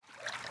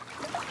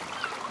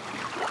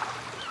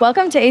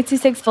Welcome to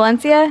 826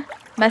 Valencia,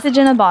 message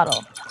in a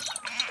bottle.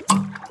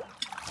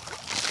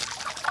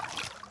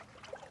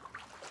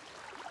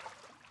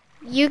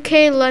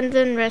 UK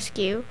London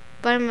Rescue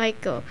by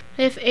Michael.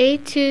 With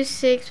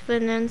 826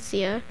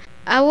 Valencia.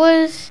 I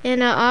was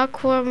in an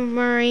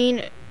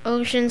aquamarine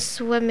ocean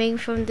swimming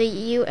from the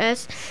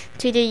US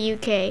to the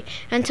UK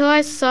until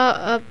I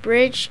saw a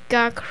bridge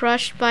got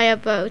crushed by a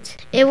boat.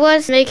 It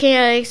was making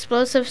an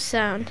explosive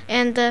sound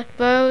and the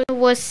boat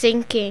was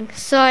sinking.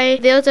 So I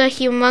built a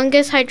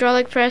humongous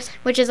hydraulic press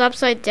which is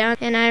upside down,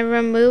 and I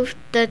removed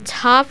the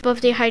top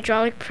of the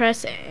hydraulic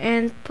press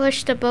and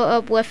pushed the boat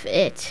up with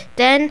it.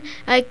 Then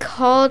I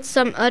called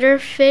some other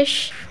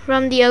fish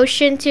from the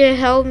ocean to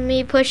help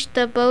me push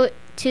the boat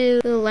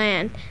to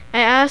land. I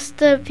asked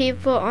the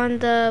people on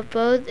the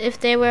boat if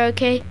they were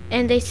okay,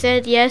 and they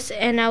said yes,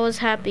 and I was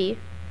happy.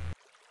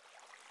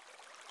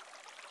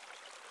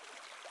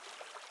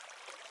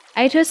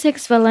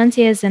 826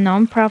 Valencia is a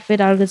non-profit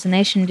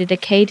organization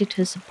dedicated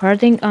to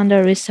supporting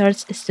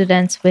under-researched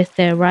students with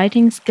their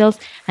writing skills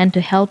and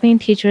to helping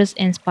teachers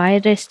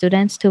inspire their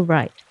students to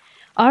write.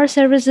 Our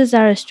services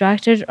are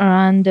structured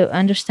around the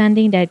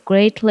understanding that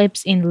great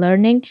leaps in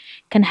learning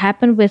can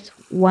happen with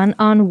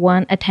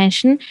one-on-one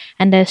attention,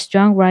 and that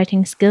strong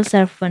writing skills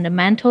are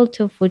fundamental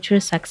to future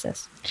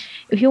success.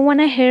 If you want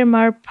to hear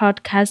more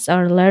podcasts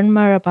or learn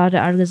more about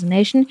the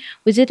organization,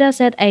 visit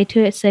us at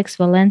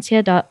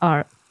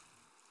 826valencia.org.